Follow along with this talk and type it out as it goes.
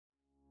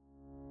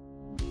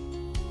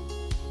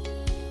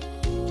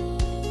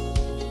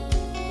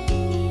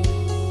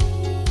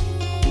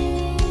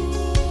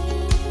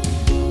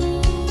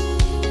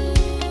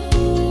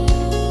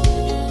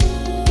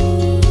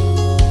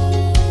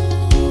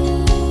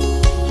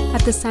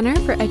At the Center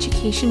for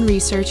Education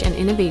Research and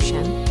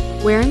Innovation,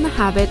 we're in the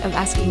habit of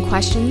asking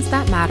questions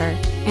that matter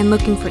and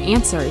looking for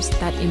answers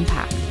that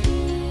impact.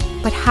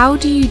 But how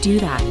do you do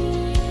that?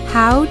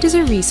 How does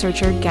a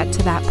researcher get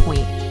to that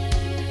point?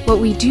 What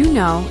we do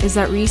know is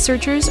that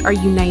researchers are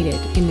united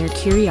in their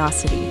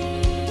curiosity.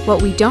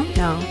 What we don't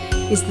know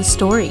is the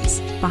stories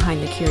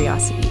behind the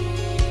curiosity.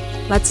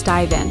 Let's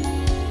dive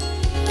in.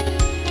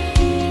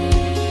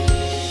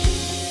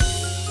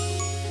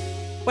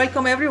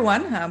 Welcome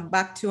everyone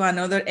back to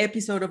another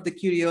episode of the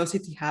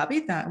Curiosity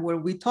Habit, where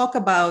we talk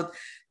about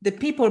the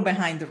people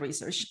behind the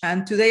research.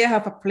 And today I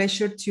have a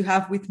pleasure to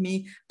have with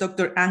me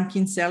Dr.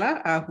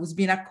 Kinsella, who's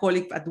been a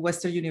colleague at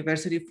Western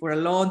University for a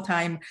long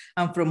time,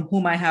 and from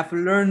whom I have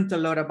learned a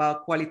lot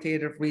about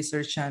qualitative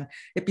research and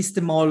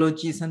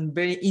epistemologies and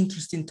very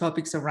interesting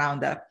topics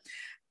around that.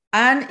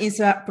 Anne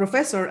is a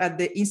professor at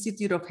the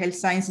Institute of Health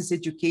Sciences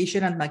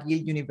Education at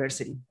McGill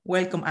University.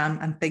 Welcome, Anne,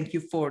 and thank you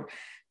for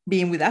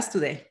being with us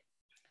today.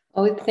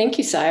 Oh, thank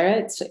you,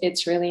 Sayra.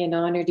 It's really an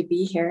honor to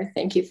be here.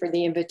 Thank you for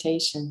the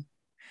invitation.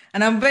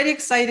 And I'm very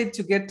excited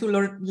to get to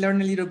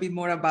learn a little bit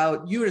more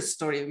about your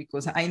story,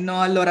 because I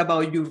know a lot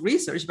about your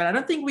research, but I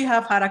don't think we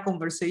have had a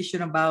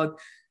conversation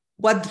about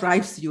what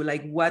drives you,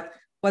 like what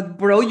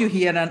brought you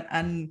here.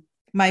 And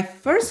my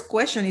first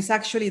question is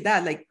actually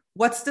that, like,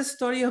 what's the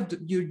story of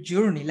your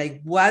journey?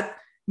 Like, what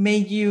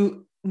made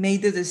you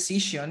make the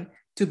decision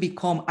to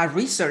become a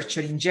researcher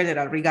in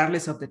general,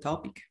 regardless of the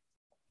topic?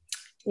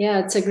 Yeah,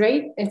 it's a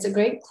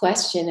great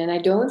question. And I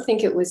don't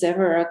think it was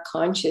ever a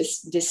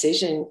conscious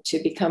decision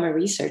to become a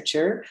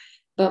researcher,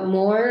 but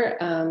more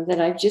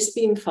that I've just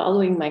been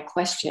following my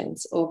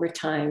questions over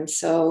time.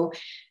 So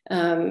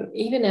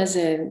even as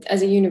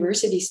a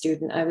university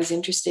student, I was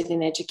interested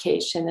in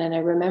education. And I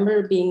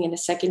remember being in a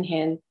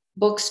secondhand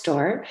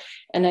bookstore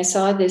and I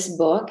saw this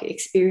book,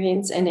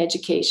 Experience and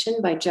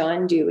Education by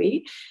John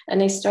Dewey.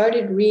 And I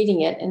started reading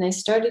it and I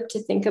started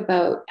to think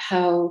about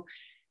how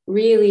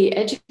really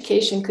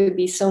education could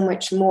be so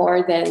much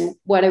more than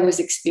what I was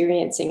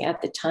experiencing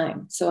at the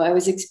time. So I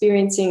was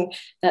experiencing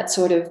that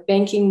sort of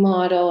banking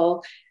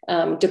model,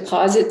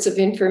 deposits of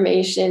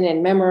information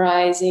and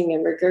memorizing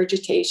and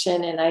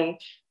regurgitation. And I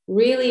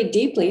really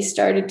deeply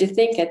started to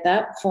think at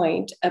that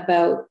point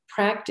about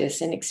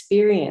practice and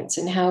experience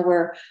and how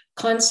we're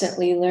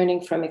constantly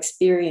learning from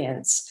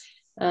experience.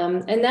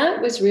 And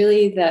that was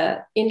really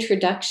the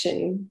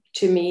introduction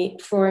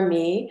for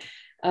me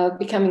of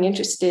becoming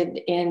interested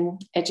in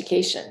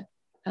education.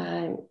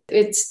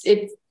 It's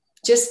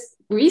just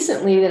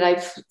recently that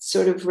I've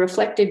sort of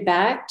reflected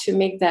back to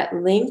make that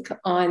link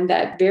on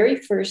that very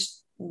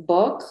first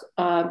book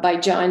by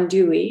John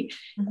Dewey.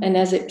 Mm-hmm. And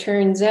as it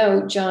turns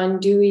out, John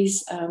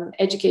Dewey's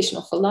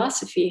educational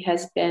philosophy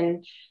has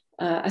been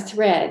a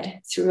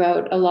thread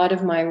throughout a lot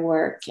of my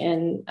work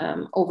and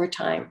over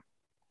time.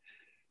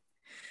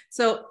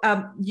 So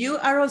you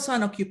are also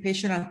an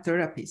occupational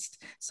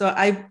therapist. So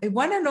I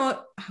want to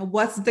know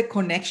what's the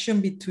connection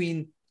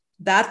between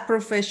that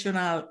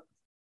professional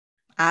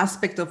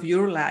aspect of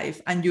your life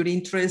and your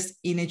interest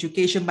in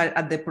education, but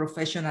at the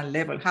professional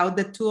level, how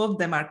the two of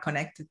them are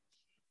connected.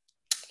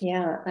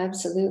 Yeah,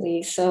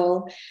 absolutely.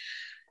 So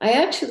I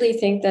actually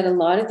think that a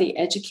lot of the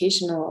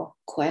educational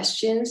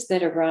questions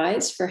that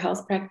arise for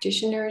health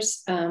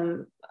practitioners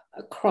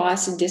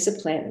across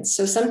disciplines.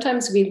 So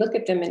sometimes we look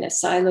at them in a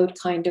siloed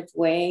kind of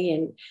way,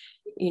 and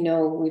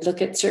we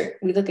look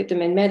at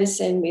them in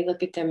medicine, we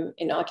look at them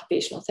in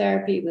occupational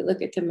therapy, we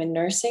look at them in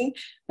nursing.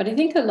 But I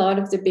think a lot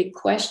of the big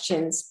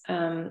questions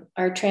are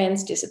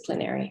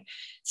transdisciplinary.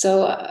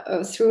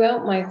 So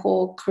throughout my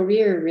whole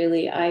career,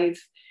 really,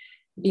 I've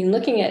been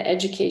looking at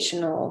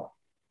educational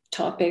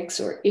topics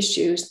or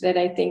issues that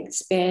I think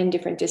span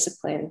different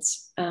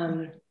disciplines.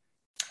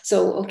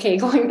 So,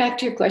 going back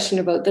to your question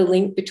about the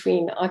link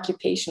between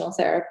occupational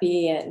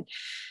therapy and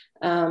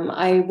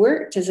I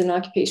worked as an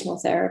occupational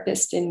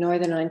therapist in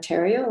Northern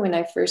Ontario when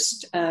I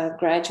first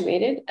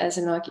graduated as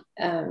an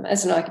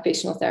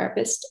occupational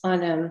therapist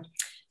on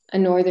a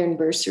Northern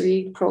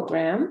bursary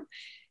program.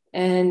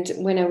 And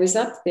when I was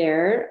up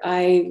there,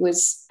 I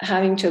was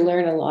having to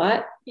learn a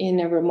lot in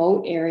a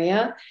remote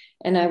area,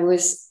 and I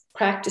was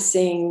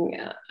having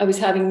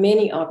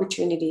many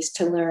opportunities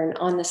to learn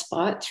on the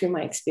spot through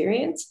my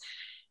experience.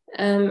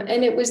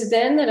 And it was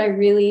then that I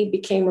really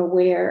became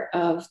aware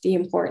of the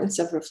importance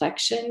of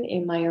reflection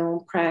in my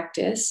own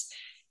practice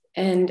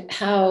and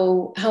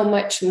how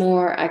much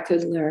more I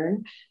could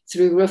learn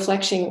through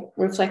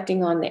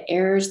reflecting on the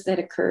errors that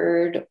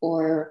occurred,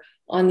 or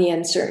on the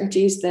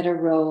uncertainties that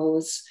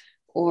arose,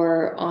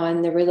 or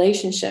on the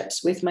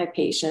relationships with my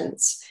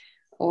patients,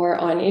 or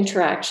on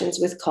interactions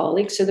with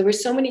colleagues. So there were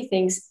so many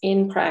things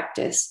in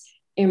practice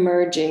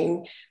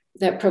emerging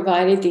that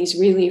provided these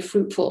really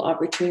fruitful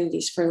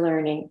opportunities for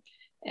learning.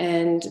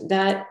 And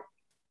that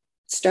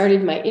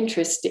started my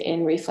interest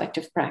in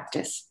reflective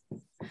practice.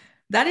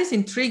 That is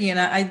intriguing.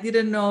 I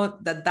didn't know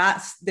that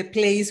that's the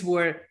place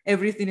where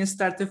everything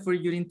started for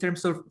you in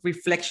terms of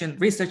reflection,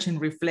 research and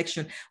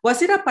reflection.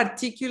 Was it a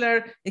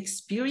particular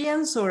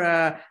experience or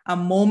a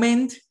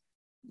moment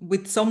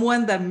with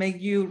someone that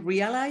made you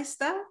realize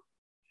that?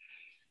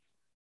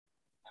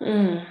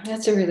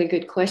 That's a really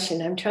good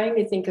question. I'm trying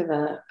to think of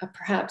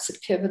perhaps a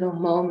pivotal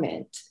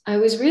moment. I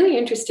was really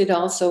interested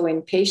also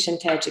in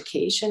patient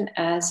education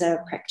as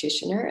a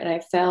practitioner, and I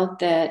felt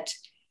that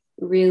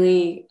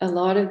really a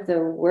lot of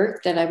the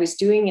work that I was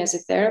doing as a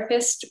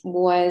therapist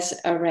was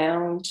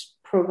around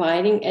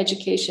providing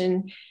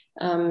education,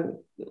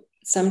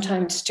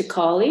 sometimes to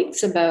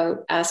colleagues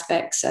about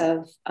aspects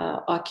of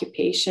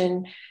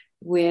occupation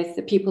with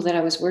the people that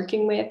I was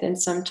working with, and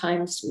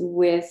sometimes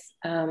with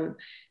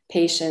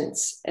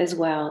patients as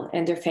well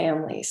and their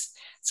families.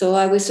 So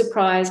I was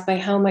surprised by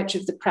how much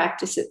of the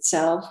practice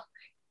itself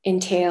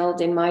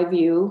entailed, in my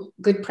view,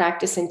 good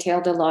practice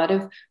entailed a lot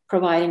of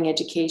providing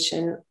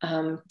education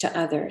to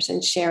others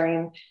and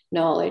sharing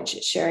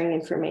knowledge, sharing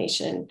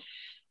information.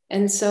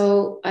 And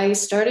so I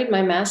started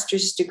my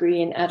master's degree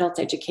in adult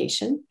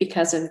education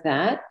because of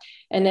that.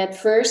 And at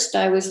first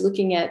I was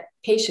looking at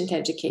patient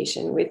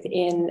education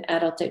within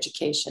adult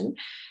education.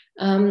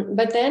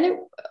 But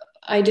then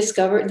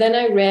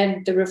I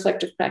read The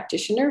Reflective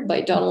Practitioner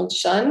by Donald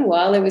Shun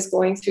while I was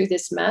going through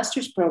this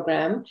master's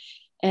program.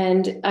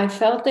 And I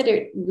felt that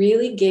it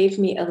really gave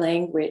me a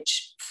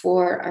language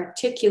for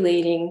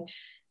articulating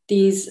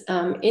these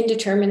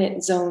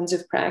indeterminate zones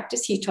of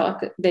practice he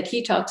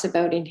talks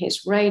about in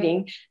his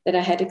writing that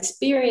I had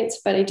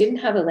experienced, but I didn't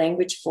have a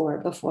language for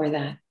before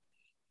that.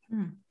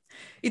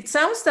 It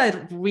sounds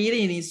that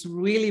reading is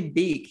really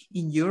big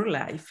in your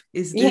life.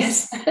 Is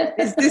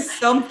this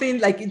something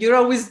like you're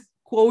always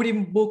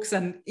quoting books,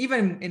 and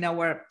even in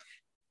our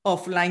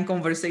offline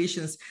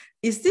conversations,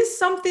 is this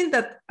something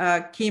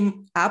that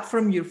came up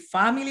from your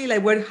family?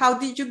 Like, how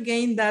did you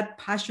gain that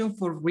passion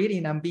for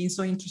reading and being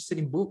so interested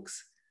in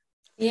books?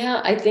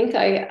 Yeah, I think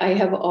I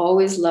have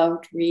always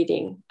loved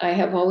reading. I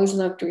have always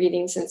loved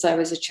reading since I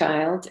was a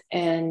child.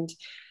 And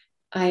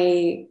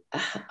I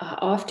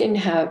often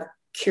have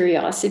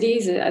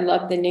curiosities. I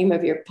love the name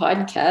of your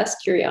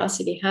podcast,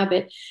 Curiosity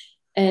Habit.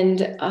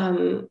 And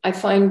I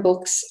find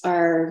books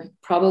are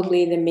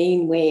probably the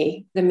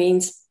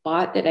main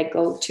spot that I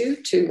go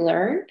to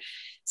learn.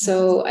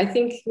 So I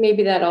think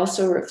maybe that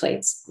also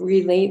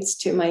relates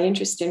to my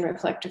interest in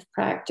reflective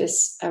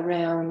practice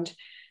around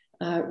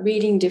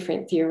reading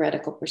different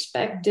theoretical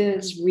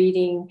perspectives,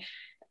 reading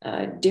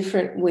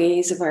different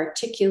ways of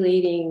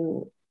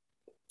articulating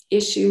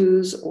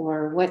issues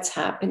or what's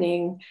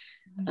happening.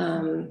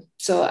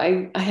 So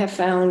I have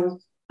found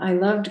I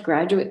loved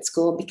graduate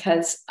school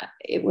because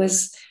it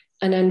was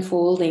an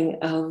unfolding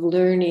of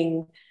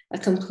learning a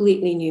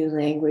completely new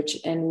language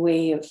and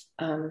way of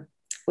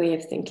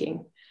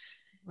thinking.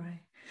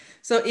 Right.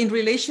 So in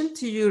relation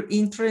to your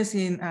interest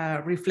in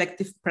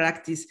reflective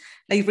practice,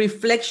 like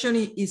reflection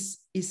is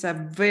a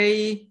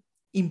very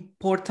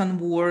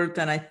important word.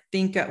 And I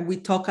think we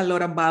talk a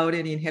lot about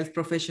it in health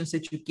professions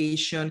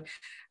education.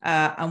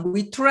 And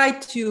we try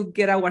to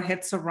get our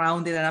heads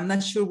around it. And I'm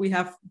not sure we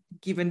have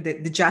given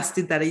the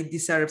justice that it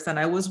deserves. And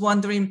I was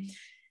wondering,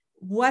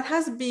 what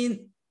has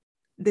been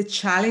the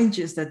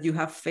challenges that you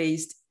have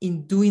faced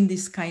in doing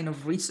this kind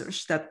of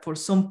research that for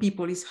some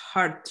people is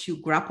hard to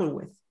grapple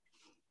with?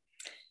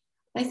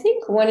 I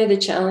think one of the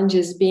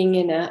challenges being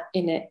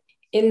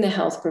in the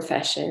health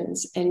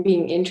professions and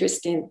being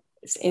interested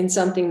in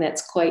something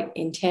that's quite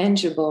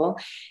intangible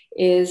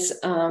is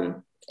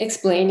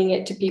explaining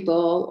it to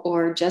people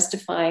or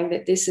justifying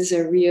that this is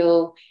a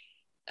real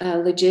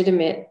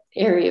legitimate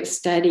area of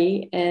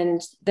study,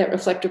 and that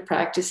reflective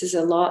practice is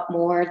a lot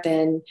more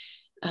than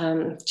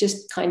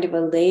just kind of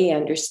a lay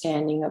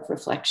understanding of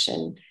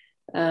reflection.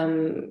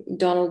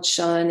 Donald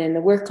Shun and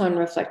the work on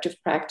reflective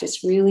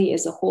practice really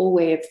is a whole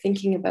way of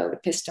thinking about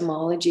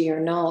epistemology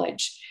or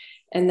knowledge,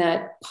 and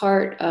that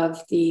part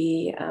of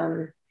the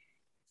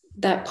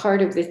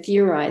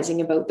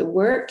theorizing about the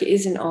work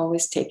isn't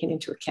always taken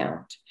into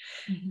account.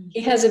 Mm-hmm.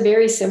 He has a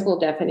very simple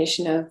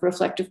definition of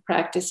reflective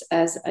practice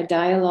as a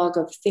dialogue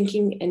of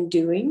thinking and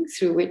doing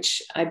through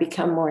which I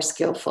become more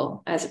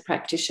skillful as a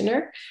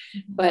practitioner.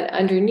 Mm-hmm. But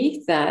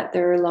underneath that,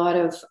 there are a lot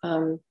of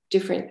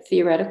different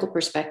theoretical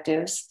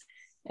perspectives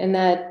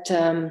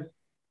and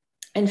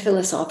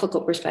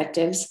philosophical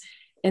perspectives.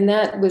 And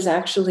that was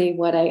actually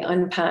what I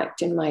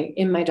unpacked in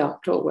my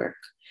doctoral work.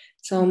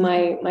 So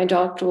my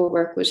doctoral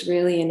work was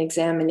really an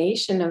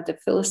examination of the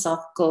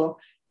philosophical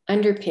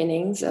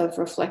underpinnings of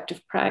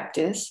reflective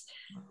practice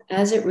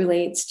as it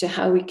relates to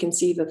how we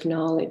conceive of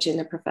knowledge in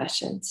the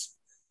professions.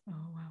 Oh,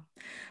 wow.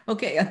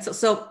 Okay. And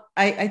so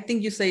I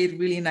think you say it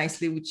really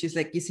nicely, which is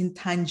like it's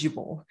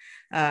intangible.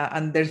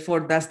 And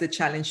therefore, that's the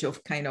challenge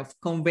of kind of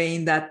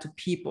conveying that to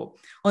people.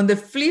 On the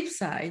flip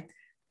side,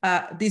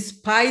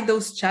 despite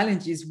those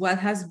challenges, what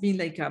has been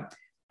like a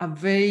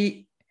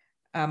very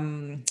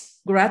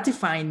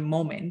gratifying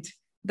moment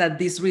that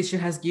this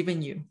research has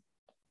given you?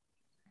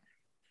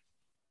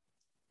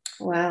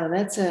 Wow,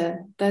 that's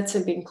a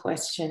big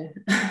question.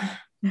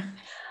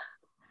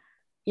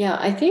 Yeah,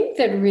 I think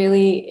that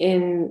really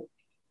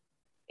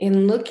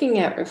in looking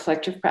at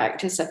reflective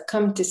practice, I've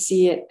come to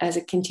see it as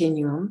a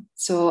continuum.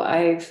 So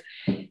I've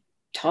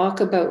talk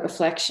about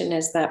reflection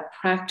as that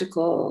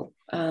practical,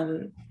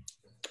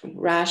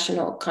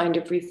 rational kind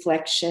of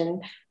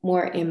reflection,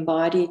 more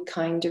embodied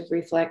kind of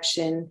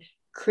reflection,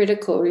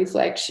 critical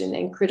reflection,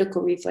 and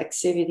critical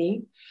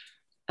reflexivity,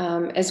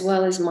 as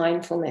well as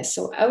mindfulness.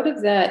 So out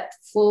of that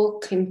full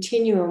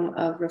continuum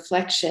of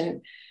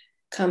reflection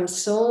comes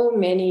so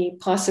many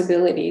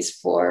possibilities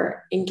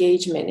for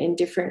engagement in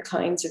different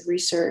kinds of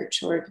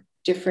research or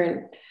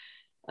different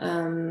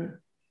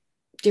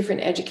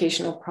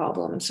educational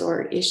problems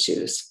or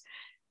issues.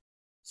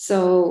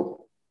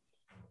 So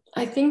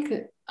I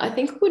think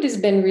what has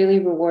been really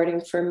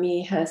rewarding for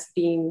me has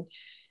been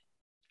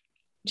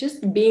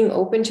just being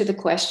open to the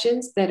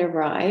questions that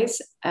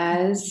arise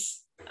as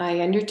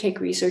I undertake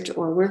research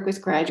or work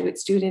with graduate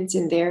students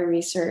in their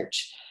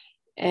research,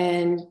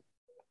 and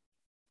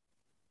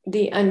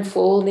the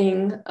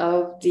unfolding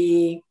of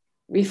the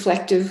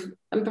reflective,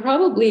 and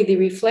probably the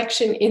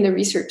reflection in the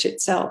research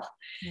itself.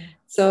 Yeah.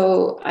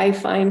 So I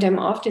find I'm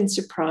often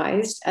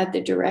surprised at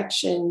the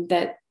direction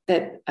that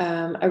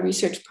a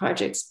research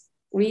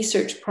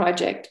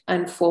project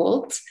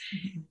unfolds,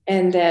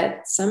 and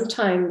that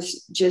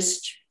sometimes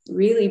just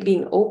really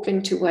being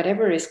open to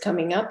whatever is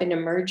coming up and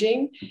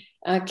emerging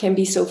can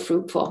be so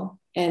fruitful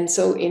and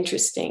so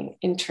interesting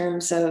in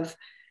terms of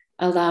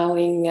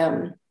allowing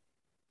a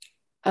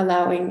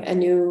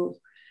new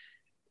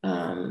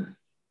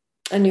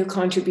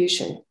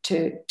contribution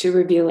to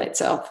reveal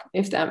itself,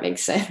 if that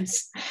makes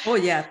sense. Oh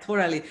yeah,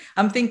 totally.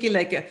 I'm thinking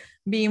like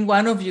being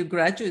one of your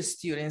graduate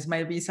students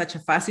might be such a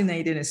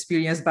fascinating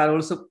experience, but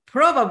also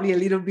probably a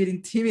little bit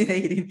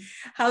intimidating.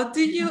 How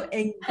do you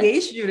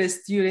engage your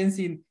students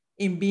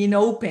in being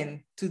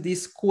open to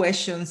these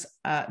questions,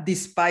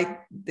 despite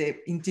the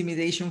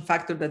intimidation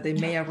factor that they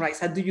may arise?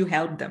 How do you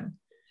help them?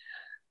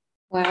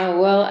 Wow.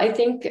 Well, I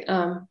think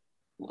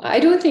I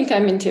don't think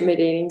I'm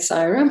intimidating,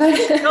 Sayra, but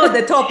no,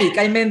 the topic.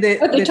 I meant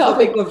the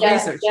topic of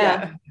research.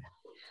 Yeah.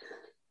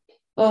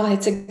 Oh,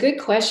 it's a good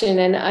question.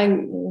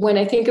 And when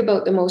I think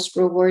about the most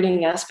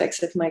rewarding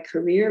aspects of my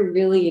career,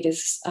 really it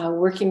is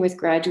working with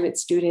graduate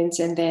students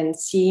and then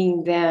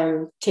seeing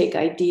them take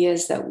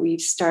ideas that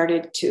we've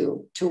started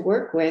to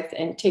work with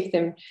and take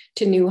them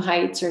to new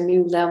heights or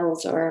new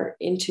levels or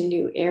into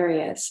new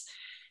areas.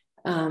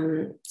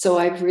 So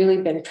I've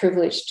really been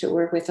privileged to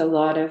work with a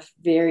lot of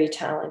very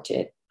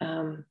talented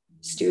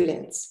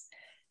students.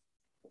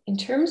 In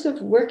terms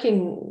of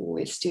working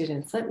with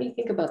students, let me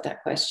think about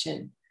that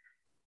question.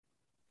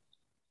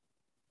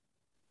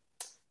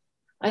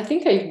 I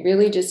think I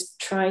really just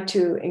try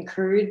to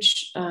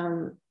encourage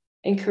them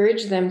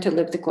to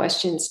live the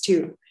questions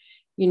too,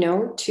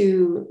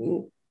 to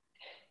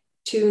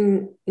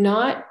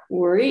not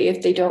worry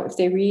if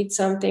they read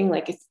something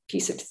like a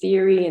piece of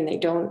theory and they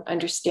don't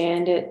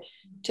understand it,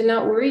 to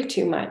not worry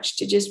too much,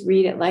 to just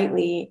read it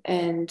lightly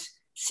and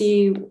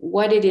see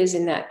what it is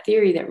in that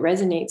theory that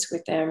resonates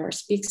with them or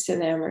speaks to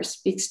them or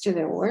speaks to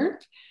their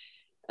work.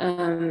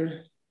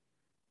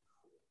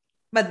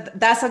 But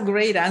that's a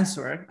great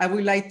answer. I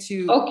would like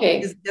to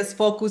just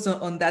focus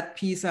on that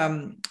piece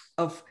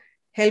of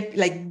help,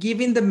 like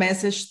giving the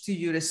message to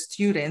your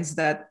students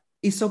that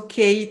it's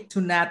okay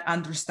to not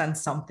understand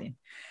something.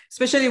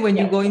 Especially when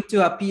you go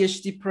into a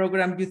PhD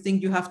program, you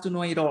think you have to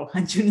know it all.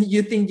 And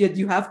you think that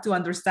you have to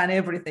understand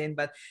everything.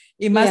 But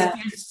it must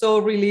feel so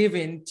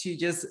relieving to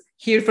just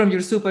hear from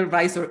your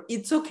supervisor,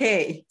 it's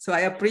okay. So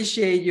I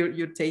appreciate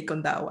your take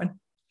on that one.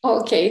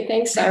 Okay,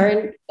 thanks, Sayra.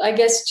 And I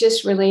guess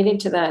just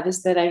related to that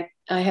is that I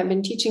have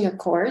been teaching a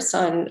course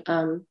on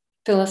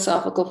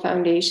philosophical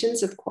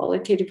foundations of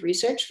qualitative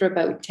research for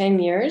about 10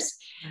 years.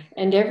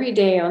 And every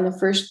day on the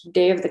first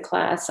day of the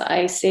class,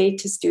 I say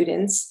to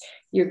students,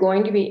 you're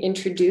going to be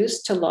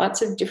introduced to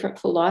lots of different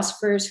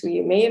philosophers who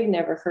you may have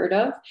never heard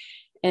of.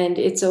 And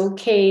it's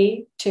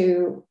okay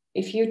to,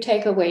 if you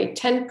take away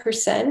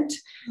 10%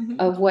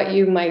 of what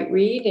you might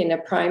read in a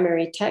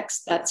primary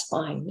text, that's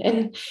fine.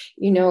 And,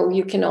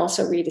 you can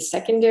also read a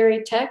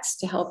secondary text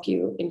to help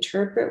you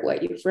interpret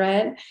what you've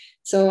read.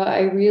 So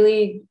I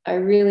really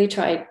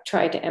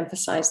try to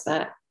emphasize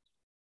that.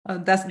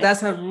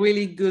 That's a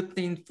really good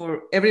thing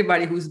for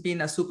everybody who's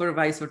been a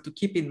supervisor to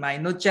keep in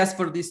mind, not just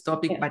for this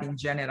topic, but in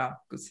general.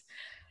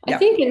 I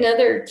think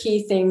another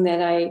key thing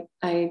that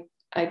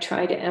I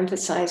try to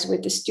emphasize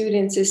with the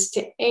students is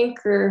to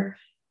anchor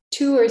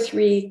 2 or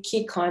 3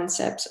 key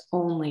concepts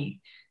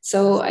only.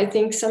 So I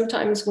think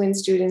sometimes when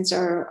students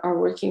are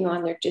working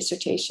on their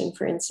dissertation,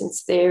 for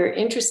instance, they're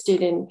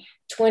interested in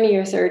 20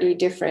 or 30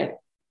 different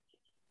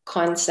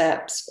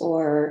concepts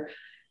or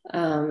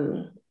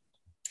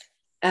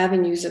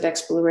avenues of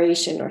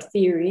exploration or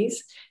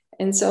theories.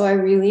 And so I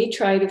really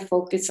try to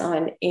focus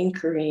on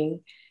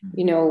anchoring,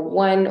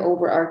 one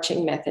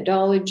overarching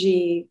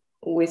methodology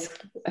with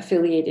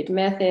affiliated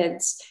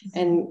methods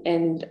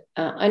and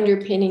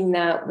underpinning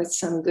that with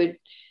some good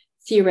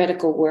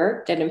theoretical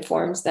work that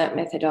informs that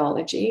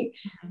methodology.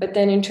 But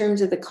then in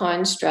terms of the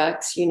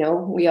constructs,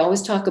 we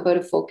always talk about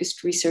a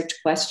focused research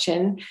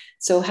question.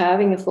 So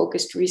having a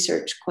focused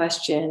research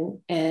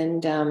question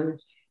and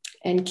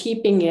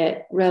keeping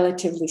it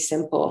relatively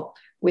simple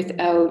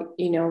without,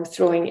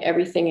 throwing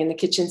everything in the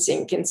kitchen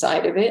sink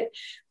inside of it,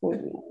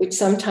 which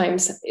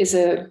sometimes is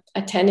a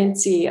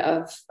tendency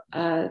of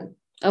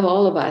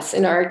all of us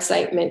in our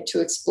excitement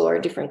to explore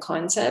different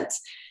concepts.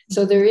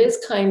 So there is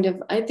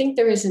I think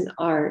there is an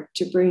art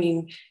to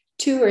bringing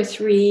 2 or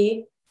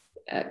 3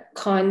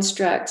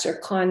 constructs or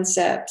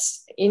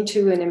concepts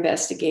into an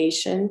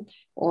investigation,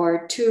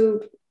 or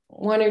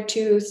 1 or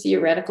 2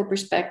 theoretical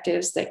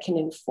perspectives that can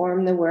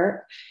inform the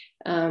work.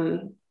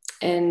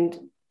 And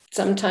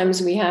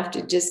sometimes we have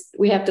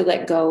to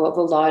let go of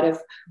a lot of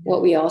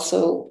what we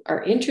also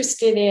are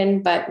interested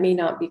in, but may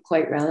not be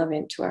quite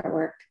relevant to our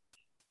work.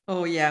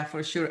 Oh yeah,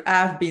 for sure.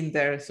 I've been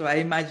there. So I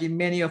imagine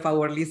many of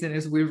our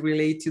listeners will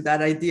relate to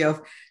that idea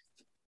of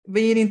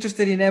being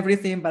interested in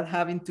everything, but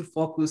having to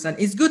focus. And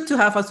it's good to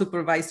have a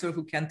supervisor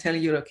who can tell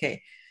you,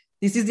 okay,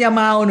 this is the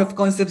amount of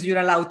concepts you're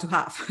allowed to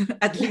have,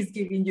 at least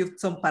giving you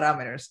some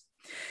parameters.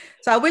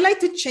 So I would like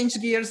to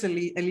change gears a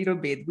little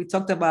bit. We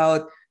talked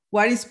about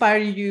what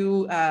inspired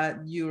you,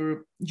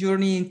 your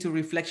journey into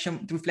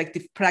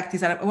reflective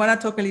practice. And I want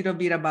to talk a little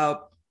bit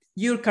about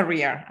your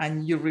career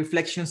and your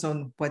reflections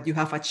on what you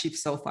have achieved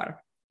so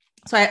far.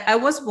 So I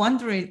was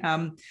wondering,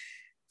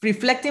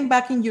 reflecting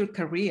back in your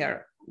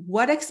career,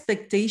 what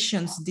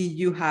expectations did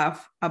you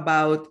have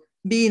about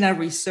being a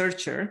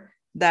researcher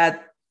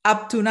that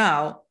up to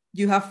now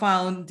you have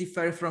found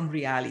differ from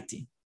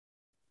reality?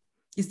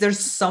 Is there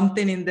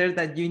something in there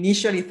that you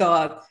initially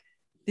thought,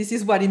 this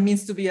is what it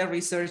means to be a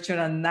researcher,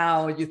 and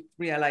now you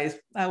realize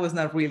that was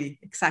not really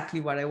exactly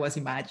what I was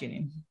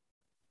imagining?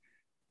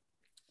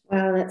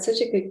 Wow, that's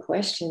such a good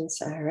question,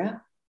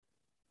 Sayra.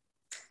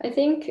 I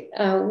think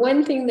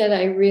one thing that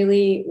I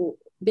really,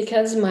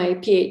 because my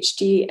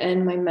PhD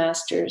and my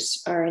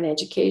master's are in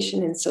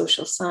education and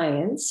social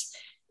science,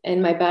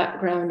 and my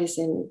background is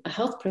in a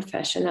health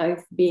profession,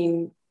 I've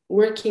been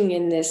working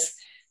in this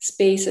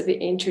space of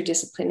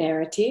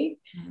interdisciplinarity.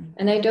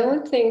 And I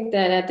don't think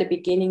that at the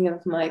beginning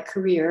of my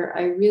career,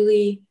 I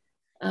really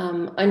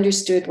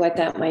understood what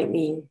that might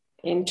mean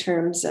in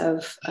terms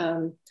of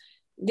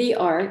the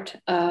art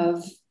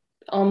of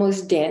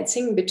almost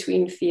dancing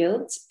between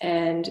fields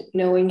and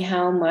knowing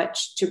how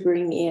much to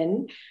bring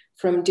in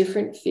from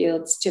different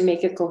fields to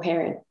make a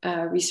coherent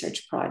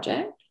research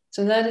project.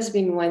 So that has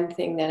been one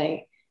thing that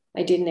I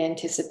didn't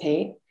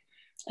anticipate.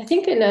 I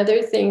think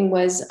another thing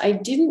was I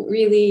didn't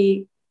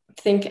really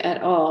think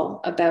at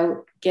all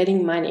about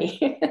getting money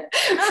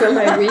for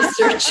my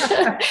research.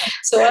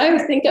 So I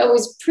think I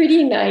was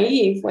pretty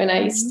naive when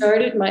I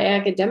started my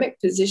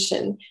academic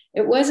position.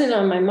 It wasn't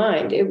on my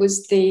mind. It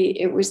was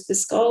the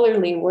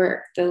scholarly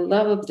work, the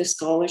love of the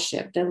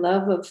scholarship, the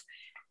love of,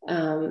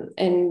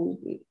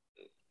 and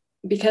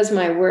because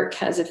my work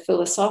has a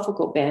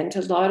philosophical bent,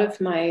 a lot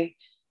of my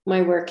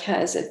work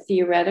has a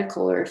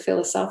theoretical or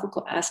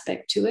philosophical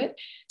aspect to it.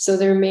 So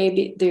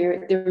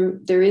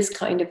there is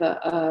kind of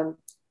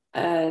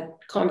a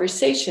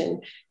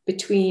conversation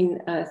between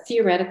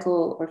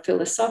theoretical or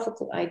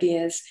philosophical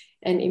ideas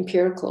and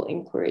empirical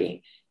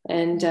inquiry.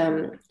 And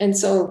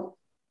so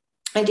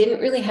I didn't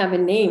really have a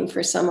name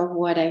for some of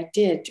what I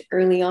did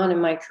early on in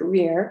my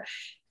career,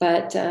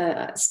 but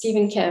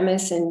Stephen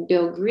Camus and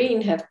Bill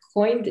Green have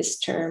coined this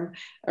term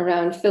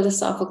around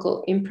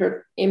philosophical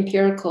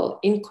empirical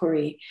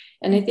inquiry.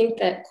 And I think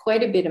that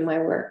quite a bit of my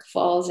work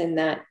falls in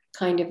that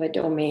kind of a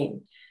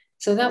domain.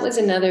 So that was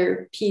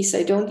another piece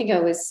I don't think I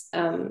was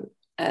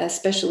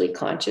especially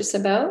conscious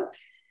about.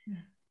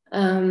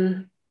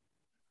 Or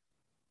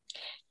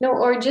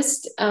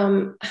just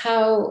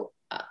how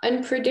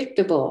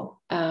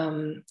unpredictable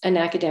an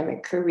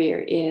academic career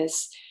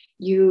is.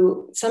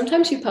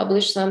 Sometimes you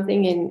publish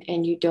something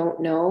and you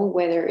don't know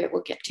whether it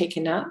will get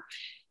taken up.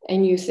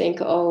 And you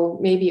think, oh,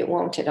 maybe it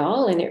won't at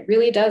all. And it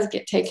really does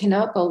get taken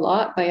up a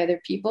lot by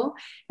other people.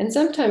 And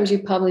sometimes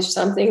you publish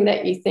something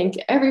that you think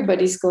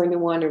everybody's going to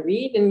want to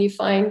read, and you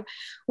find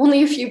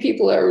only a few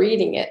people are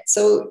reading it.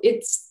 So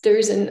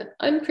there's an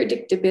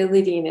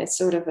unpredictability and a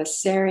sort of a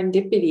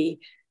serendipity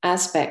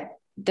aspect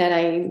that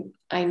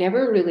I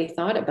never really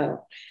thought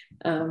about.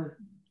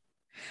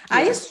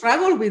 I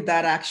struggle with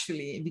that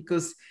actually,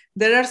 because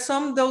there are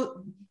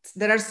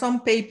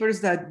some papers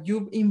that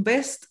you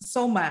invest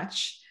so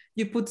much,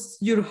 you put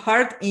your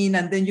heart in,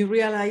 and then you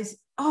realize,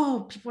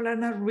 oh, people are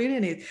not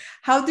reading it.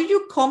 How do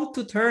you come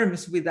to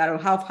terms with that? Or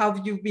how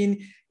have you been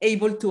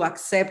able to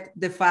accept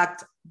the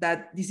fact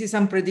that this is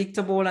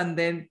unpredictable and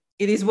then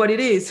it is what it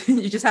is?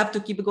 You just have to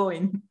keep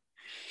going.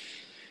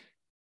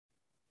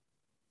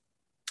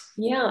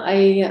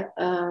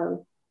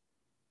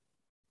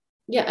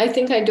 I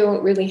think I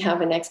don't really have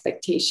an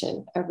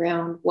expectation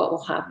around what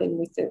will happen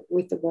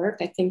with the work.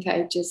 I think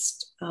I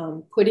just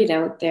put it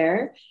out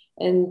there.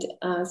 And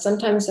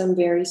sometimes I'm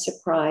very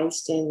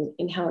surprised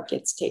in how it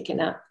gets taken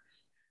up.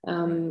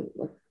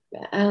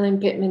 Alan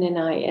Pittman and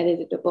I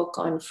edited a book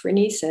on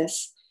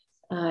phrenesis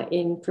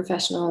in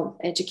professional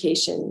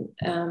education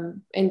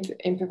and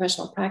in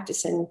professional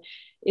practice. And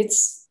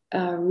it's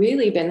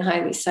really been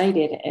highly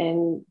cited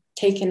and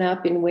taken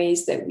up in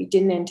ways that we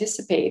didn't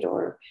anticipate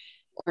or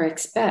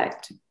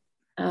expect.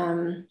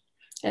 And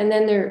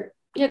then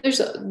yeah,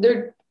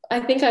 I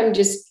think I'm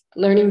just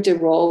learning to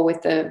roll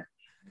with the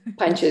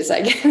punches,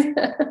 I guess.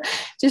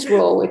 Just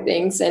roll with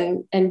things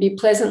and be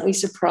pleasantly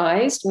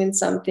surprised when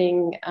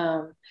something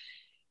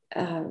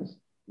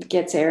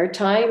gets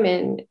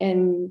airtime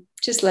and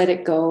just let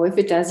it go. If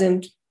it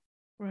doesn't.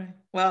 Right.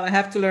 Well, I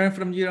have to learn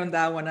from you on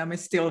that one. I'm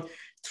still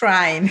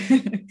trying.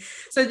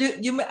 So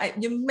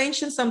you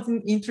mentioned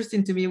something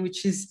interesting to me,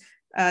 which is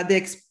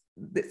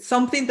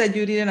something that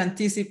you didn't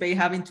anticipate,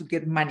 having to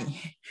get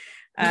money.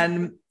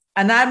 And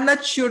I'm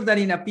not sure that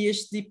in a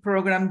PhD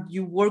program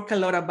you work a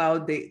lot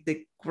about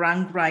the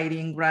grant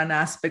writing, grant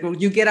aspect, or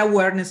you get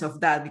awareness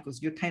of that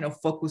because you're kind of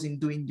focused in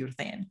doing your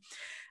thing.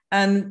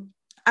 And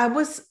I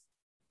was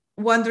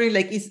wondering,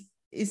 like, it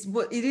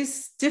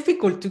is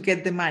difficult to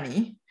get the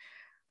money.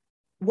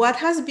 What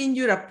has been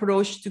your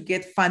approach to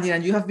get funding?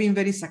 And you have been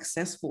very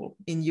successful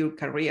in your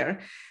career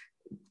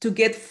to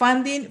get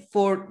funding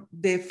for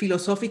the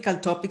philosophical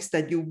topics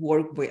that you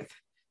work with.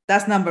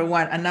 That's number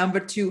one. And number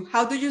two,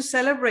 how do you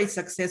celebrate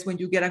success when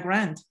you get a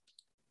grant?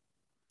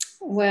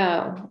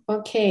 Wow.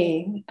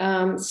 Okay.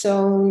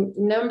 So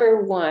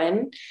number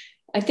one,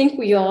 I think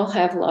we all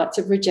have lots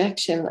of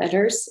rejection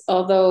letters,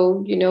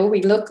 although, you know,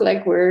 we look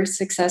like we're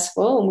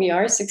successful and we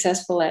are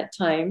successful at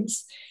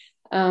times.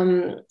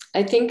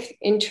 I think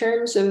in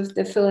terms of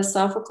the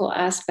philosophical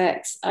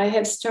aspects, I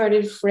have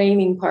started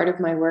framing part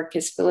of my work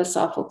as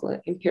philosophical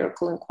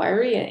empirical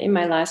inquiry in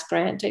my last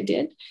grant I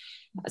did.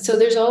 So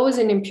there's always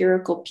an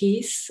empirical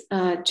piece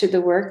to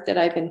the work that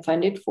I've been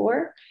funded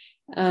for.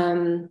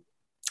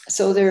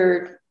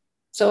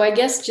 So I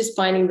guess just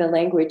finding the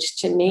language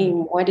to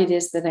name what it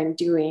is that I'm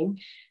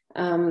doing,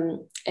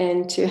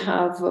 and to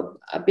have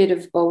a bit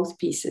of both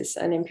pieces,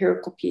 an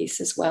empirical piece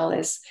as well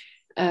as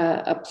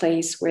a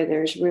place where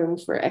there's room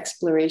for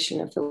exploration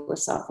of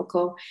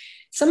philosophical.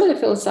 Some of the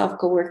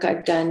philosophical work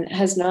I've done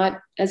has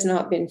not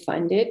been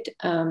funded.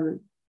 You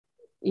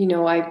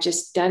know, I've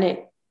just done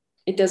it.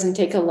 It doesn't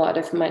take a lot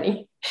of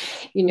money,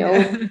 you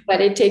know,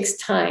 but it takes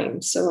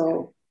time.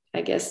 So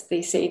I guess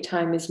they say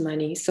time is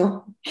money.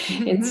 So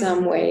in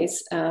some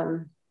ways,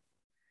 then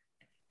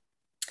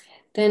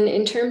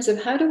in terms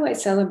of how do I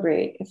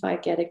celebrate if I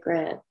get a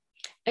grant,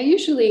 I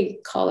usually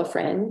call a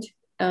friend,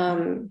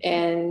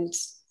 and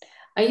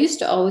I used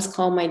to always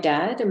call my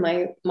dad, and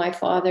my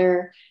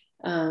father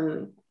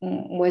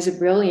was a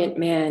brilliant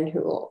man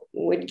who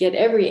would get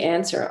every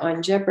answer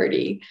on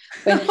Jeopardy.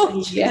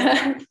 But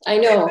yeah, I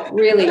know,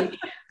 really.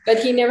 But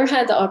he never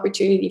had the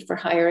opportunity for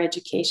higher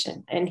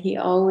education. And he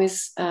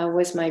always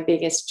was my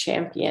biggest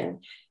champion.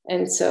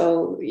 And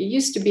so it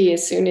used to be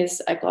as soon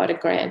as I got a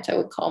grant, I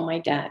would call my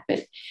dad.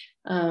 But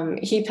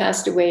he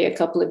passed away a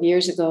couple of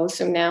years ago.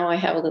 So now I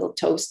have a little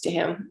toast to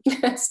him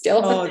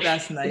still. Oh,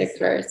 that's nice.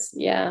 First.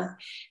 Yeah.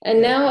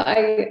 And now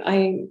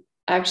I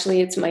actually,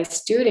 it's my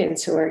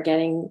students who are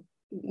getting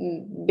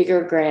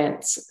bigger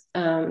grants.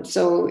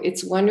 So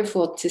it's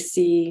wonderful to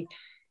see,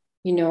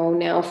 you know,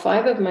 now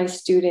 5 of my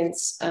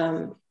students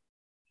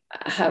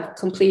have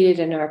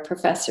completed and are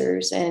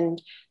professors, and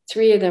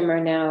 3 of them are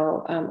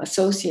now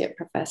associate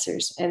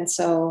professors. And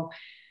so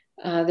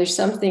there's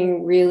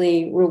something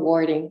really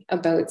rewarding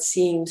about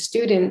seeing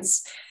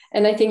students.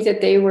 And I think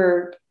that they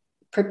were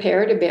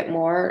prepared a bit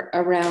more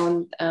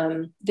around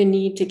the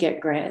need to get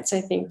grants.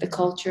 I think the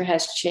culture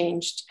has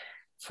changed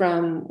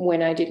from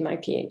when I did my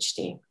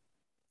PhD.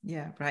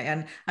 Yeah,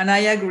 right. And I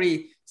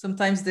agree.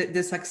 Sometimes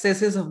the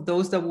successes of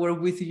those that work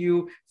with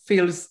you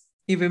feels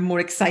even more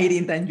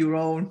exciting than your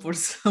own for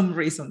some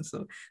reason.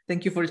 So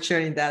thank you for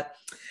sharing that.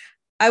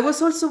 I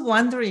was also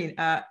wondering,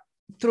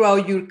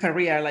 throughout your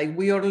career, like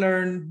we all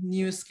learn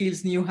new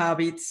skills, new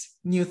habits,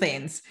 new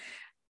things.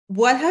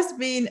 What has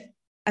been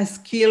a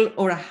skill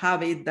or a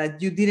habit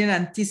that you didn't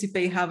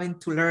anticipate having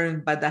to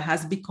learn, but that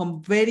has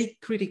become very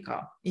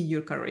critical in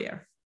your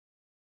career?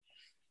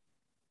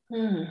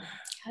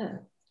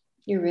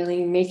 You're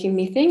really making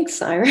me think,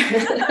 Sayra.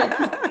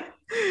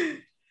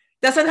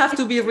 Doesn't have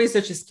to be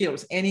research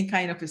skills, any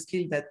kind of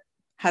skill that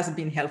has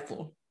been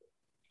helpful.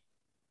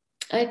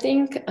 I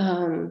think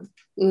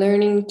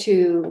learning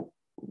to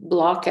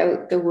block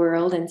out the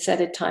world and set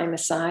a time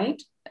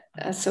aside,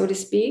 so to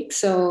speak.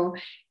 So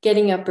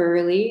getting up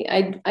early.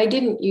 I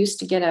didn't used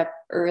to get up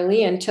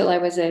early until I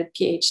was a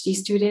PhD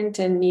student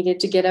and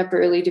needed to get up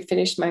early to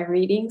finish my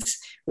readings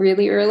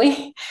really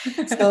early.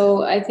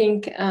 So I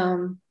think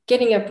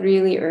getting up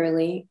really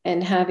early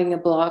and having a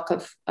block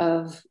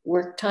of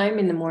work time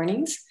in the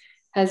mornings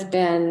has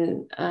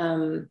been,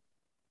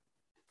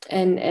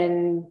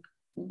 and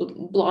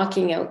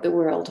blocking out the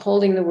world,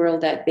 holding the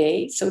world at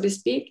bay, so to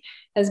speak,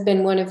 has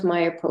been one of my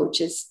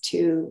approaches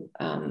to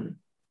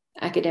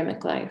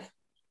academic life.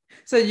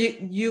 So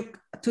you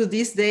to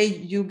this day,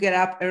 you get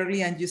up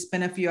early and you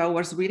spend a few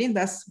hours reading?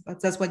 That's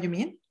what you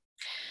mean?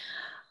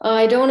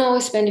 I don't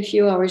always spend a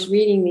few hours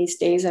reading these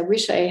days. I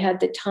wish I had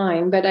the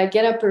time, but I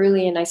get up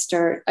early and I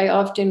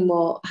often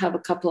will have a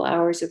couple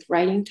hours of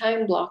writing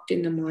time blocked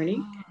in the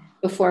morning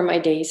before my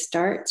day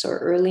starts, or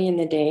early in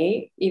the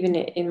day, even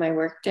in my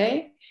work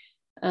day.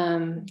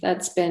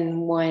 That's been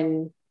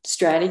one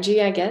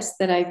strategy, I guess,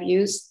 that I've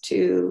used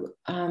to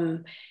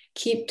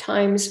keep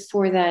times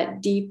for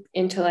that deep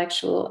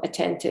intellectual,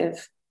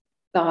 attentive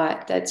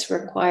thought that's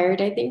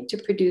required, I think, to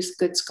produce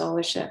good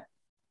scholarship.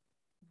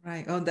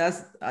 Right. Oh,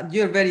 that's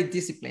you're very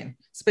disciplined,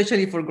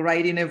 especially for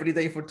writing every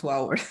day for 2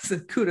 hours.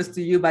 Kudos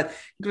to you, but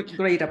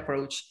great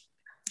approach.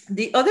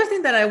 The other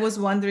thing that I was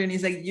wondering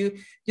is like you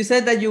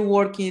said that you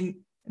work in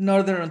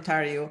Northern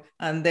Ontario,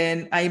 and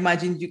then I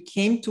imagine you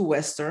came to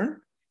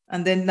Western,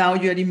 and then now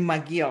you're in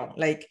McGill.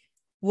 Like,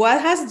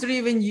 what has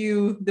driven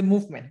you the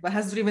movement? What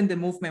has driven the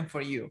movement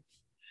for you?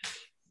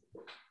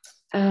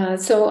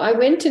 So I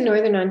went to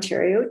Northern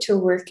Ontario to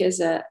work as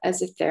a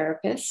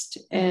therapist,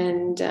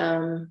 and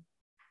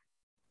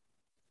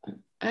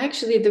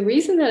actually, the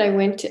reason that I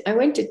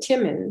went to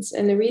Timmins,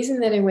 and the reason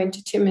that I went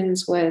to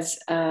Timmins was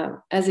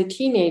as a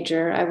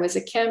teenager, I was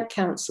a camp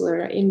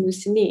counselor in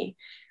Moosonee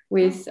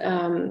with,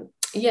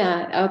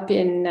 up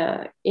in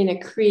a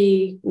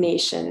Cree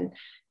nation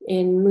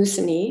in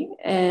Moosonee,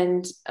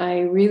 and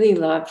I really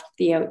loved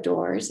the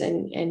outdoors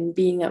and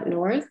being up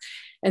north.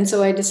 And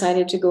so I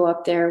decided to go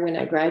up there when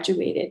I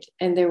graduated,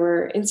 and there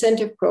were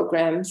incentive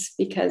programs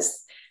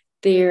because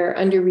they're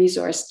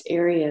under-resourced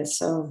areas.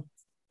 So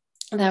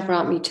that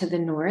brought me to the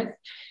north.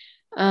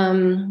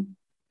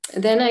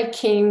 Then I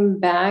came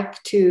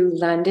back to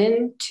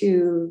London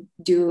to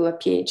do a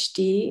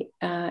PhD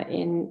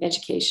in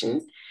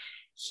education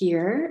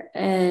here,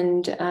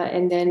 and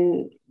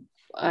then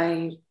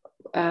I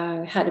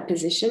had a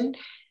position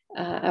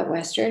at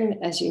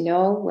Western, as you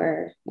know,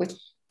 where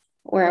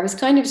I was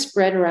kind of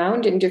spread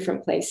around in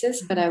different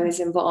places, but I was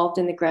involved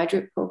in the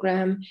graduate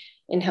program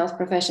in health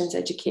professions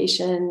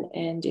education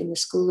and in the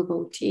School of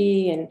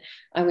OT. And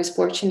I was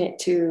fortunate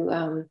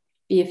to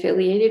be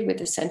affiliated with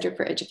the Center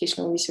for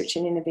Educational Research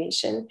and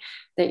Innovation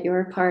that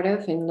you're a part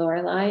of, in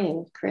Lorelei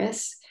and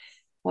Chris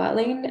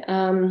Watling.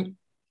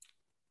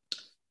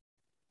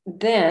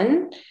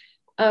 Then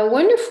a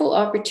wonderful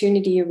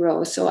opportunity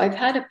arose. So I've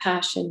had a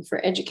passion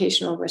for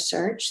educational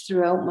research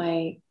throughout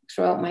my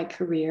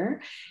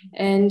career.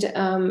 And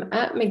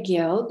at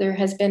McGill, there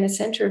has been a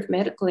Center of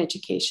Medical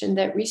Education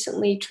that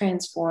recently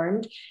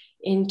transformed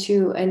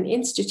into an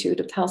Institute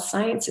of Health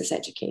Sciences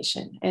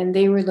Education. And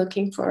they were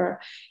looking for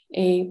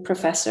a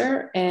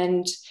professor.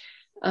 And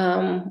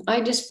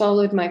I just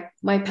followed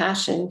my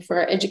passion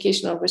for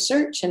educational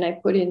research, and I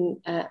put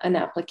in an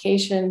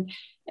application.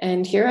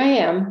 And here I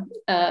am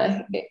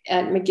at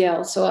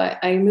McGill. So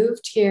I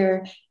moved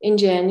here in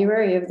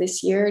January of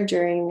this year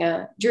during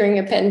a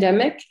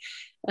pandemic.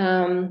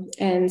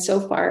 And so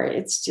far,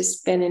 it's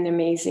just been an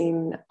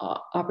amazing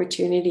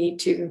opportunity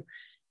to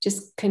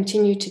just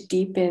continue to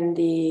deepen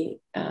the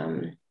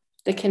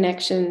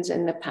connections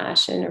and the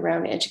passion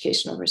around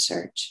educational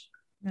research.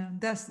 Yeah,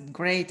 that's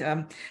great.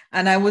 And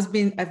I've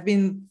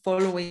been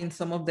following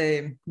some of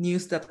the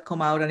news that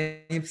come out, and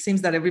it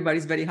seems that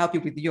everybody's very happy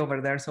with you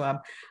over there. So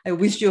I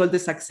wish you all the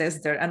success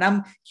there. And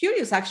I'm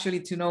curious actually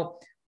to know,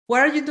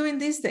 what are you doing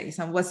these days,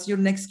 and what's your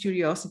next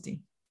curiosity?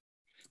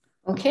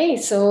 Okay,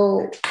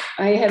 so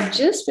I have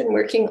just been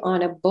working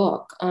on a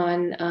book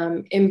on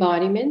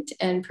embodiment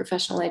and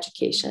professional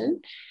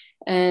education.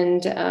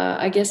 And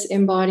I guess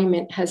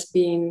embodiment has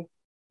been,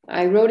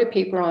 I wrote a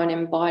paper on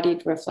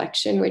embodied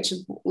reflection, which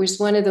was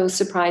one of those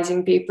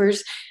surprising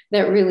papers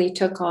that really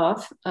took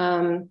off.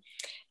 And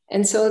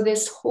so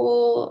this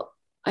whole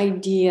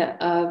idea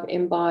of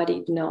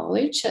embodied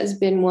knowledge has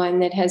been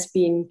one that has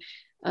been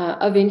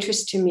of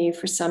interest to me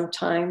for some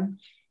time.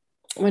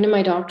 One of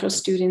my doctoral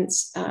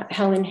students,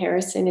 Helen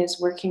Harrison, is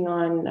working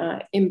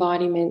on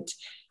embodiment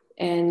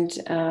and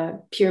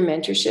peer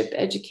mentorship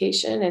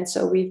education. And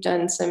so we've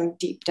done some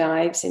deep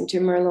dives into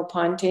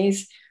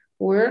Merleau-Ponty's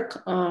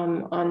work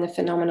on the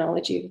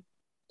phenomenology of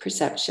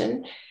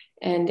perception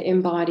and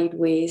embodied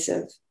ways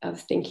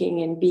of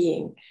thinking and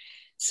being.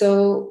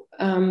 So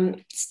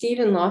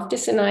Stephen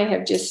Loftus and I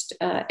have just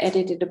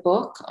edited a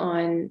book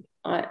on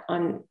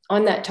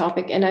that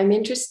topic, and I'm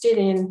interested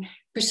in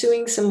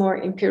pursuing some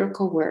more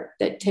empirical work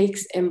that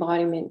takes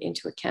embodiment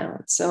into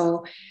account.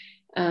 So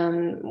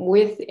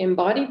with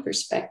embodied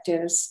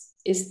perspectives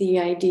is the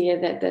idea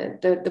that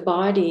the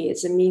body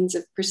is a means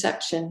of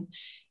perception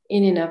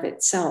in and of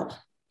itself.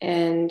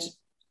 And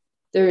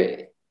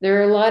there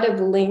are a lot of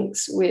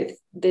links with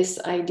this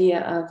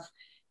idea of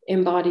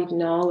embodied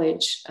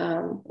knowledge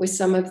with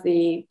some of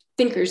the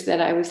thinkers that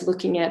I was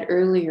looking at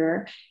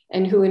earlier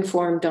and who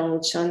informed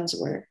Donald Shunn's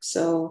work.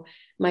 So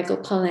Michael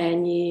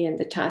Polanyi and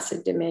the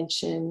tacit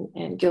dimension,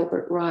 and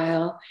Gilbert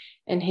Ryle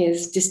and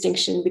his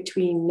distinction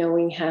between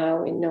knowing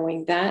how and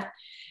knowing that.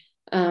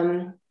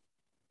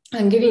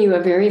 I'm giving you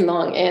a very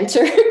long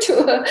answer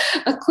to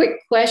a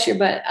quick question,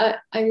 but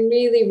I'm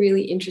really,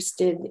 really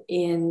interested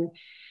in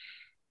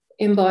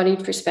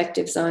embodied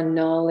perspectives on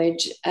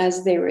knowledge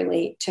as they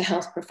relate to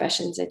health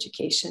professions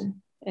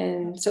education.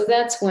 And so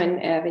that's one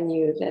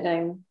avenue that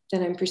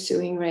I'm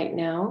pursuing right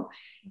now.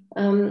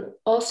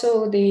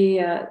 Also,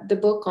 the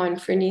book on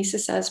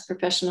phronesis as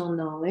professional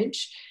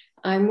knowledge.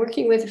 I'm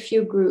working with a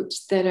few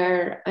groups that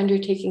are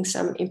undertaking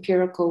some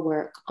empirical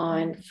work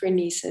on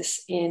phronesis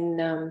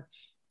in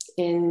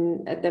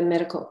in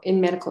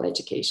medical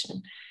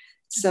education.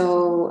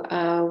 So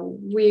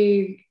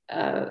we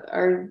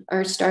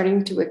are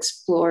starting to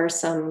explore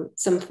some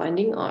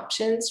funding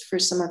options for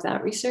some of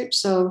that research.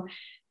 So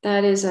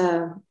that is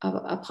a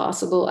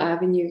possible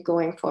avenue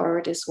going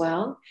forward as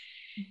well.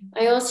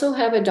 I also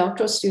have a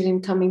doctoral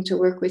student coming to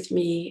work with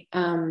me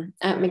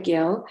at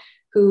McGill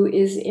who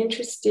is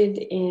interested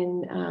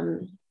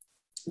in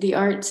the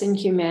arts and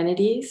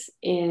humanities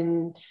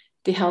in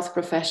the health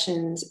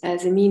professions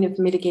as a mean of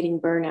mitigating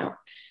burnout.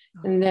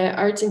 And the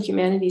arts and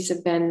humanities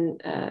have been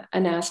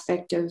an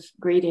aspect of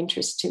great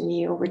interest to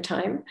me over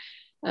time.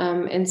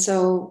 And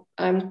so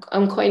I'm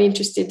quite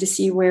interested to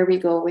see where we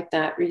go with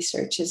that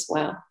research as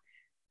well.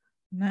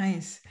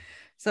 Nice.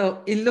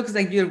 So it looks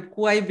like you're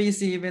quite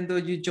busy, even though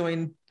you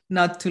joined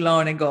not too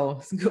long ago.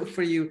 It's good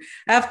for you.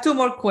 I have two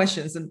more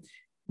questions.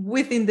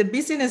 Within the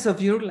busyness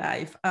of your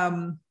life,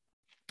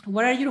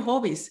 what are your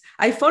hobbies?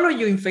 I follow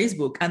you in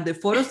Facebook, and the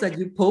photos that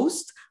you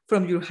post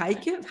from your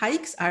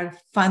hikes are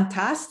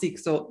fantastic.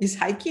 So is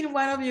hiking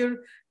one of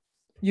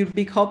your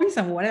big hobbies,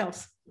 and what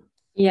else?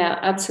 Yeah,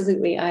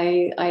 absolutely.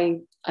 I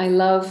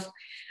love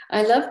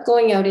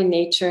going out in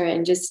nature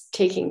and just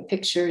taking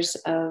pictures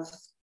of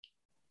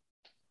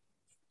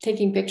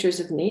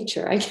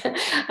nature.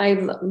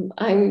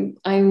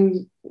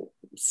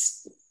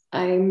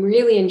 I'm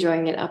really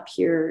enjoying it up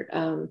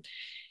here,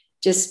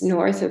 just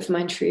north of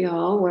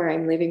Montreal, where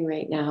I'm living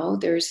right now.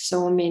 There's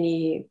so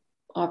many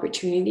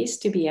opportunities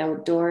to be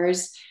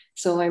outdoors.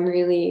 So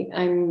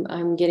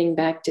I'm getting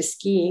back to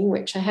skiing,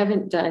 which I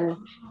haven't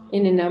done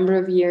in a number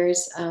of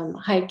years.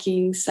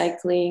 Hiking,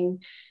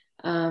 cycling.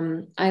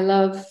 I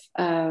love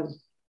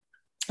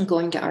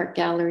going to art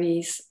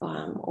galleries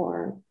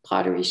or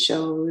pottery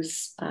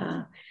shows.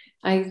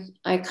 I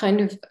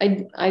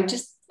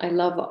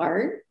love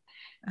art,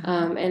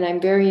 and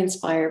I'm very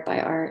inspired by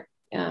art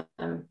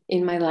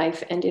in my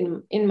life and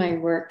in my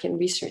work and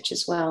research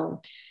as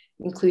well,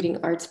 including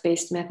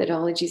arts-based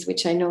methodologies,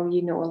 which I know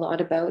you know a lot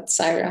about,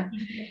 Sayra.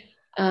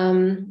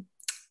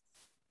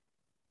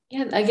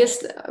 Yeah, I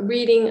guess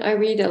reading, I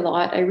read a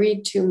lot. I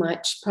read too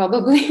much,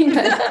 probably,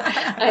 but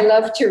I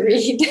love to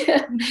read.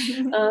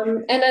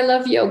 And I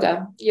love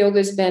yoga.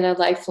 Yoga's been a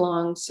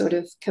lifelong sort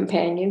of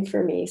companion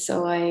for me.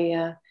 So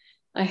I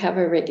have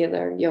a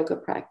regular yoga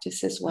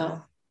practice as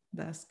well.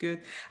 That's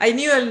good. I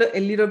knew a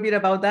little bit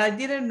about that. I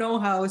didn't know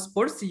how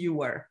sporty you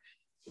were.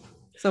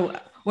 So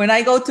when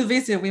I go to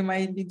visit, we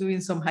might be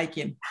doing some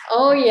hiking.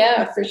 Oh,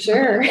 yeah, for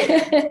sure.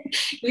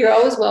 You're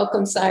always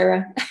welcome,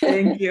 Sayra.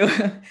 Thank you.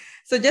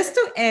 So just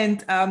to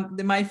end,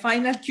 my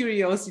final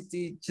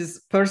curiosity,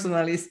 just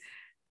personal, is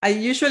I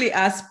usually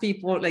ask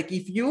people, like,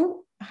 if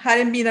you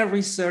hadn't been a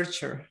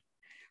researcher,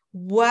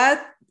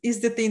 what is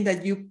the thing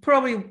that you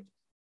probably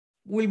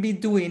will be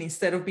doing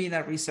instead of being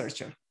a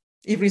researcher?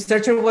 If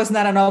researcher was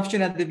not an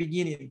option at the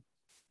beginning,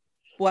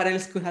 what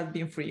else could have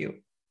been for you?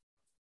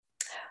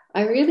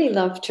 I really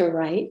love to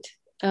write.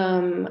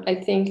 I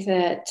think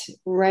that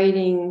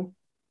writing,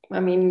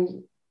 I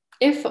mean,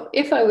 if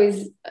I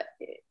was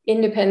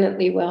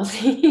independently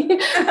wealthy,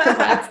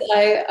 perhaps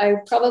I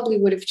probably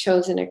would have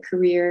chosen a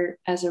career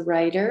as a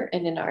writer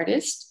and an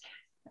artist,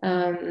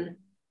 or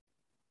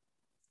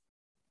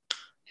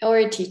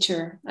a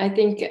teacher. I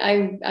think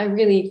I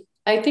really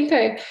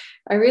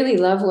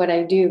love what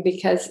I do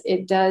because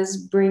it does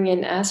bring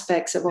in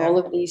aspects of all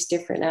of these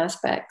different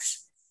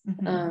aspects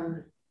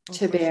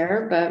to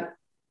bear. But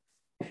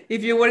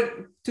if you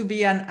were to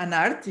be an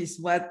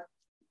artist, what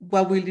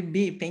will it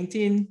be?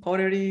 Painting,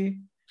 pottery?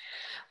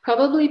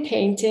 Probably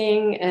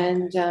painting,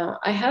 and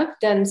I have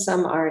done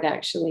some art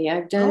actually.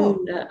 I've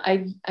done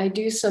I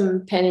do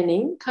some pen and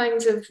ink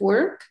kinds of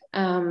work.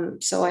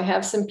 So I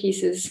have some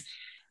pieces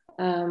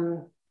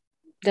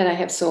that I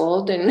have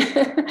sold and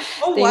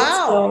oh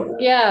wow. So,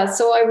 yeah,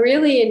 so I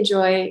really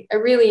enjoy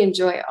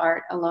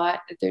art a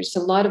lot. There's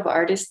a lot of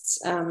artists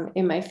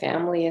in my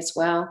family as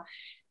well.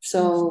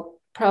 So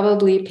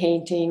probably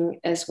painting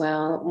as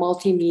well,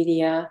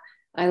 multimedia.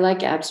 I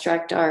like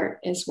abstract art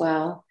as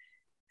well.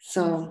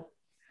 So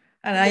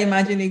and I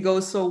imagine it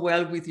goes so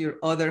well with your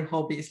other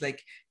hobbies,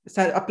 like it's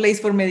a place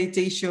for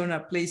meditation, a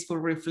place for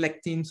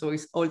reflecting. So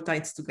it's all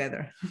tied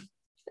together.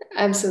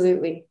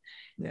 Absolutely.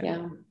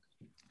 Yeah.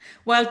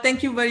 Well,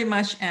 thank you very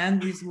much, Anne.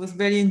 This was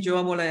very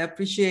enjoyable. I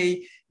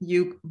appreciate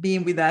you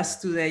being with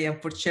us today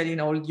and for sharing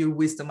all your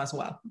wisdom as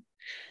well.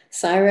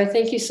 Sayra,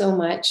 thank you so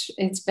much.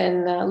 It's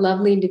been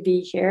lovely to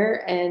be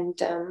here, and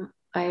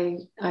I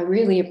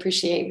really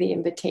appreciate the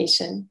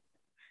invitation.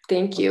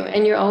 Thank you.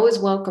 And you're always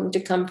welcome to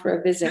come for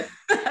a visit.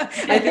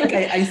 I think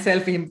I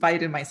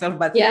self-invited myself,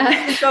 but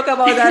yeah, we'll talk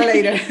about that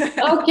later.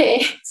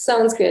 Okay,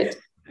 sounds good.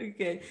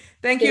 Okay.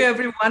 Thank you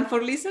everyone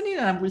for listening,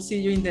 and we'll see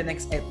you in the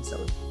next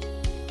episode.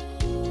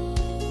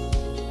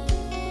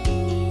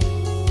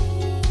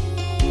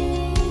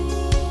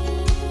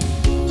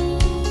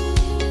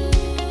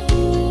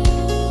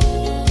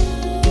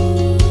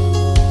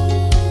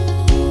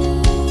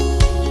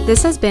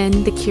 This has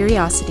been The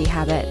Curiosity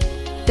Habit.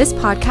 This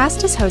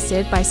podcast is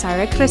hosted by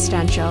Sayra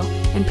Cristancho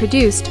and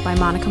produced by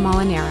Monica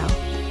Molinero.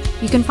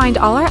 You can find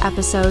all our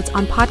episodes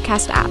on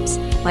podcast apps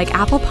like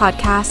Apple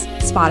Podcasts,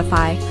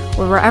 Spotify,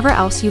 or wherever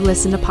else you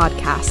listen to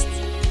podcasts.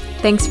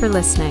 Thanks for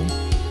listening.